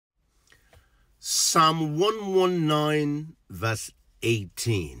Psalm 119 verse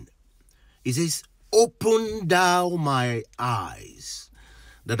 18. It says, "Open thou my eyes,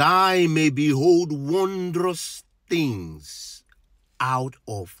 that I may behold wondrous things out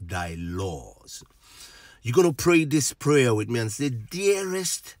of thy laws." You're going to pray this prayer with me and say,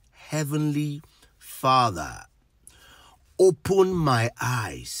 "Dearest Heavenly Father, open my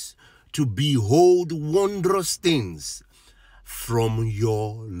eyes to behold wondrous things from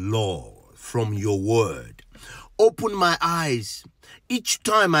your law, from your word. Open my eyes each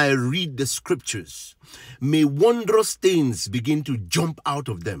time I read the scriptures. May wondrous things begin to jump out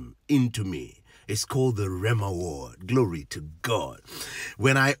of them into me." It's called the Rhema word. Glory to God.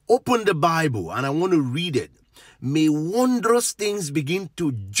 When I open the Bible and I want to read it, may wondrous things begin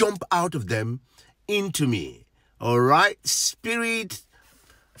to jump out of them into me. All right? Spirit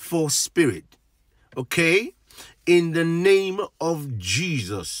for spirit. Okay? In the name of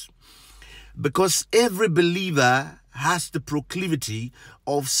Jesus. Because every believer has the proclivity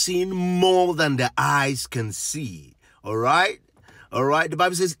of seeing more than the eyes can see. All right? All right. The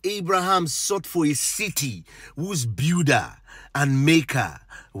Bible says Abraham sought for a city whose builder and maker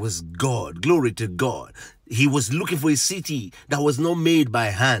was God. Glory to God. He was looking for a city that was not made by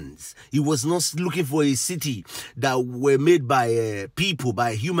hands. He was not looking for a city that were made by people,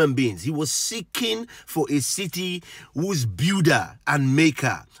 by human beings. He was seeking for a city whose builder and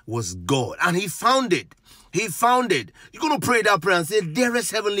maker was God. And he found it. He found it. You're going to pray that prayer and say,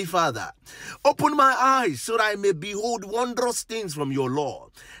 "Dearest Heavenly Father, open my eyes so that I may behold wondrous things from your law.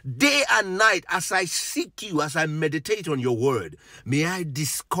 Day and night as I seek you, as I meditate on your word, may I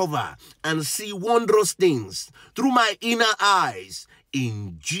discover and see wondrous things through my inner eyes.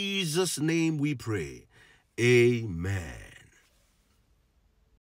 In Jesus' name we pray. Amen."